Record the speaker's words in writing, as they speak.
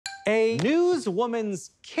A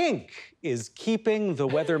newswoman's kink is keeping the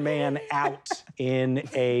weatherman out in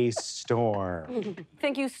a storm.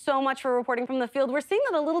 Thank you so much for reporting from the field. We're seeing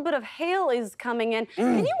that a little bit of hail is coming in.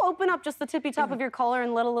 Can you open up just the tippy top of your collar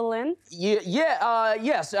and let a little in?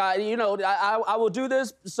 Yes. I will do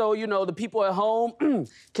this so, the people at home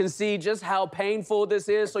can see just how painful this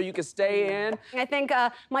is so you can stay in. I think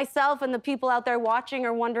myself and the people out there watching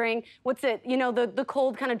are wondering, what's it, the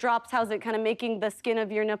cold kind of drops, how's it kind of making the skin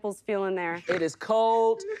of your nipples feel in there? It is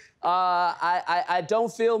cold. I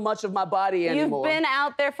don't feel much of my body anymore. You've been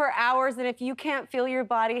out there for hours, and if you can't feel your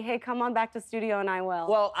body, hey, come on back to studio and I will.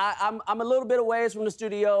 Well, I'm a little bit away from the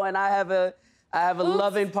studio, and I have a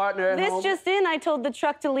loving partner at home. This just in, I told the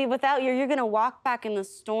truck to leave without you. You're gonna walk back in the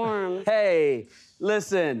storm. Hey,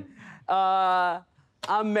 listen,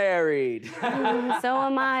 I'm married. So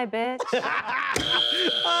am I, bitch.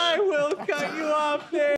 I will cut you off there.